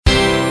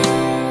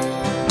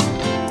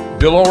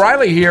Bill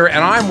O'Reilly here,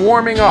 and I'm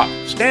warming up.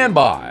 Stand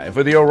by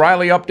for the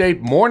O'Reilly Update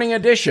Morning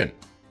Edition.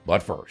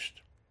 But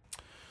first.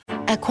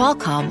 At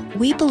Qualcomm,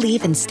 we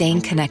believe in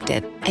staying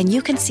connected, and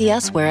you can see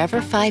us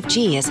wherever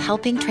 5G is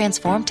helping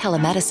transform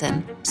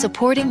telemedicine,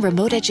 supporting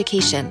remote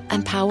education,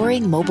 and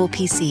powering mobile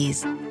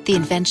PCs. The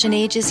invention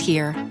age is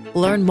here.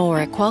 Learn more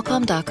at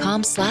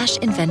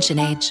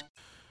qualcomm.com/inventionage.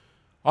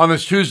 On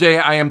this Tuesday,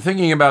 I am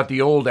thinking about the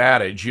old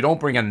adage, you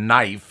don't bring a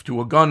knife to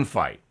a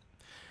gunfight.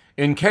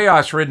 In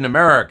chaos-ridden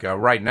America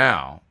right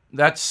now,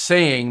 that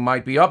saying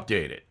might be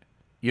updated.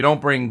 You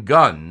don't bring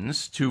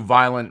guns to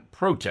violent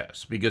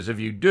protests, because if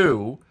you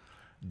do,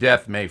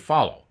 death may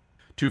follow.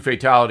 2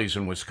 fatalities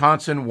in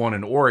Wisconsin, 1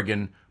 in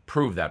Oregon,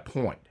 prove that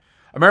point.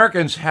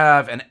 Americans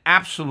have an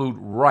absolute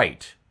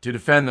right to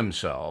defend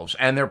themselves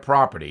and their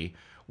property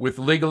with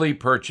legally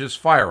purchased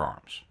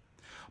firearms.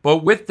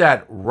 But with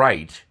that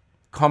right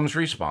comes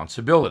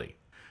responsibility.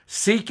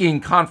 Seeking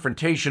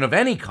confrontation of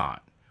any kind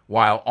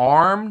while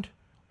armed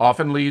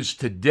often leads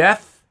to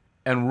death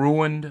and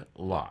ruined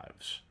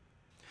lives.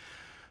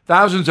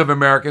 Thousands of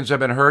Americans have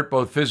been hurt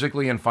both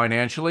physically and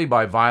financially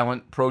by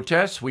violent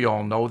protests. We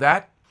all know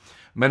that.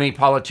 Many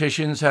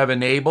politicians have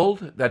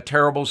enabled that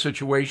terrible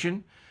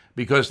situation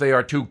because they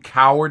are too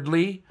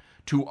cowardly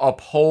to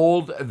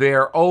uphold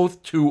their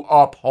oath to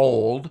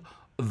uphold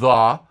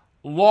the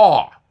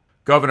law.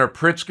 Governor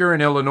Pritzker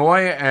in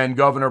Illinois and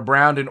Governor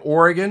Brown in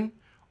Oregon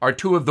are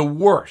 2 of the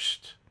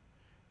worst.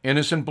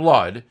 Innocent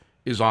blood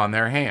is on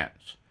their hands.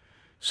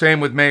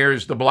 Same with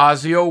Mayors de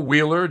Blasio,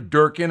 Wheeler,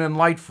 Durkin, and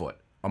Lightfoot,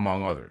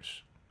 among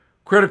others.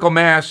 Critical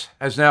mass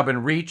has now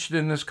been reached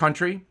in this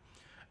country,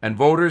 and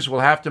voters will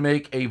have to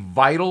make a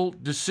vital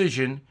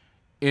decision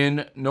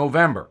in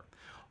November.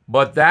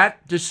 But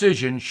that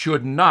decision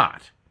should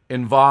not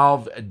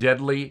involve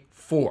deadly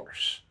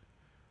force.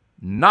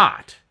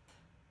 Not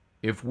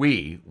if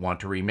we want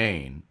to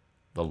remain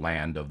the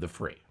land of the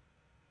free.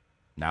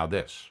 Now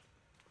this.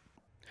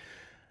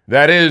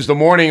 That is the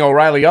Morning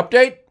O'Reilly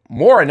Update.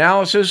 More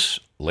analysis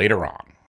later on.